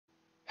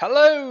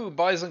Hello,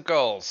 boys and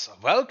girls.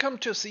 Welcome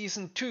to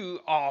season 2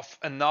 of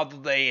Another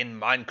Day in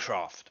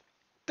Minecraft.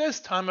 This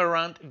time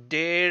around,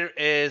 there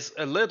is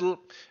a little,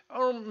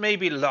 or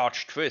maybe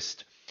large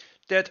twist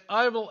that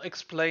I will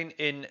explain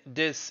in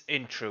this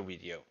intro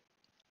video.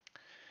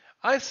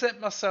 I set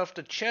myself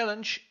the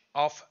challenge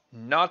of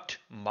not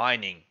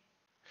mining.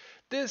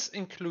 This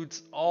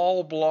includes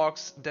all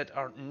blocks that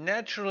are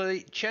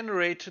naturally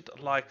generated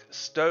like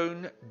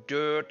stone,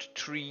 dirt,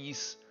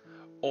 trees,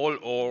 all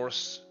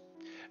ores.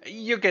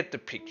 You get the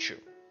picture.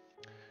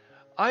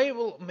 I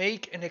will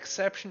make an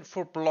exception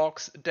for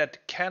blocks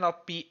that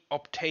cannot be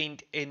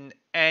obtained in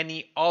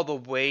any other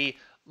way,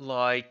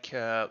 like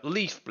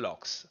leaf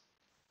blocks.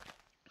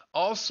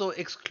 Also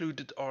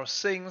excluded are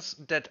things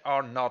that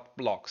are not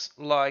blocks,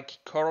 like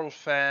coral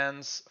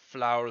fans,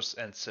 flowers,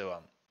 and so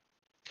on.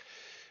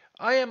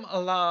 I am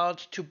allowed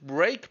to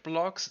break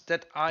blocks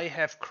that I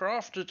have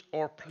crafted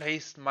or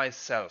placed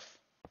myself.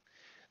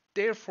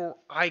 Therefore,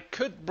 I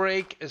could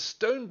break a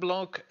stone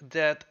block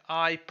that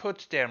I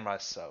put there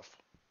myself.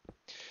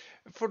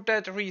 For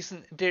that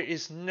reason, there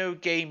is no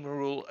game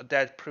rule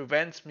that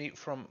prevents me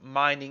from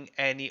mining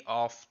any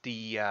of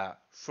the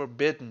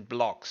forbidden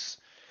blocks.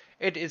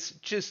 It is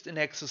just an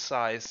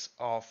exercise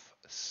of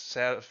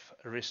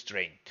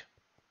self-restraint.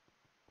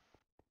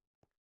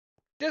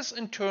 This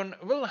in turn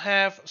will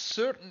have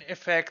certain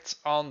effects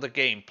on the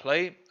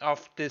gameplay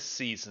of this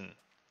season.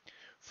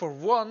 For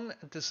one,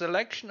 the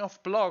selection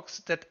of blocks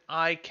that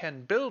I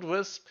can build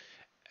with,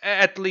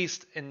 at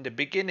least in the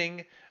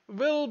beginning,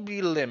 will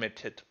be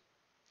limited.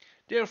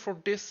 Therefore,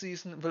 this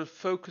season will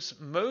focus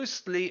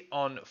mostly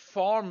on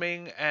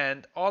farming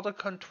and other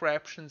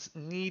contraptions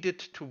needed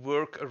to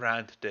work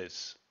around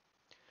this.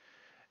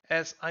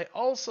 As I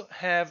also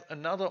have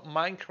another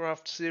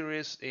Minecraft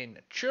series in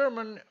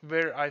German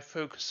where I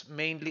focus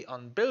mainly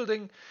on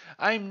building,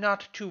 I'm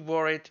not too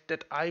worried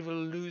that I will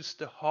lose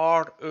the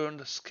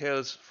hard-earned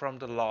skills from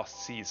the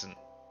last season.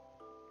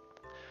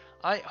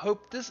 I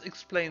hope this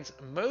explains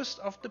most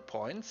of the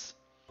points.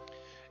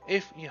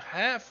 If you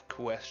have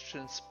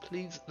questions,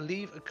 please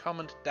leave a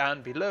comment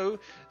down below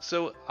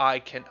so I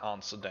can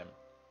answer them.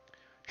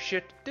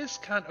 Should this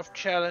kind of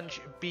challenge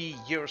be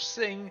your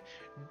thing,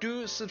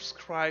 do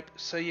subscribe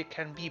so you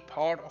can be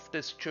part of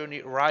this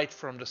journey right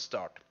from the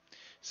start.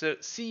 So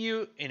see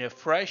you in a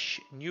fresh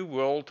new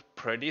world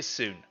pretty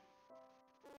soon.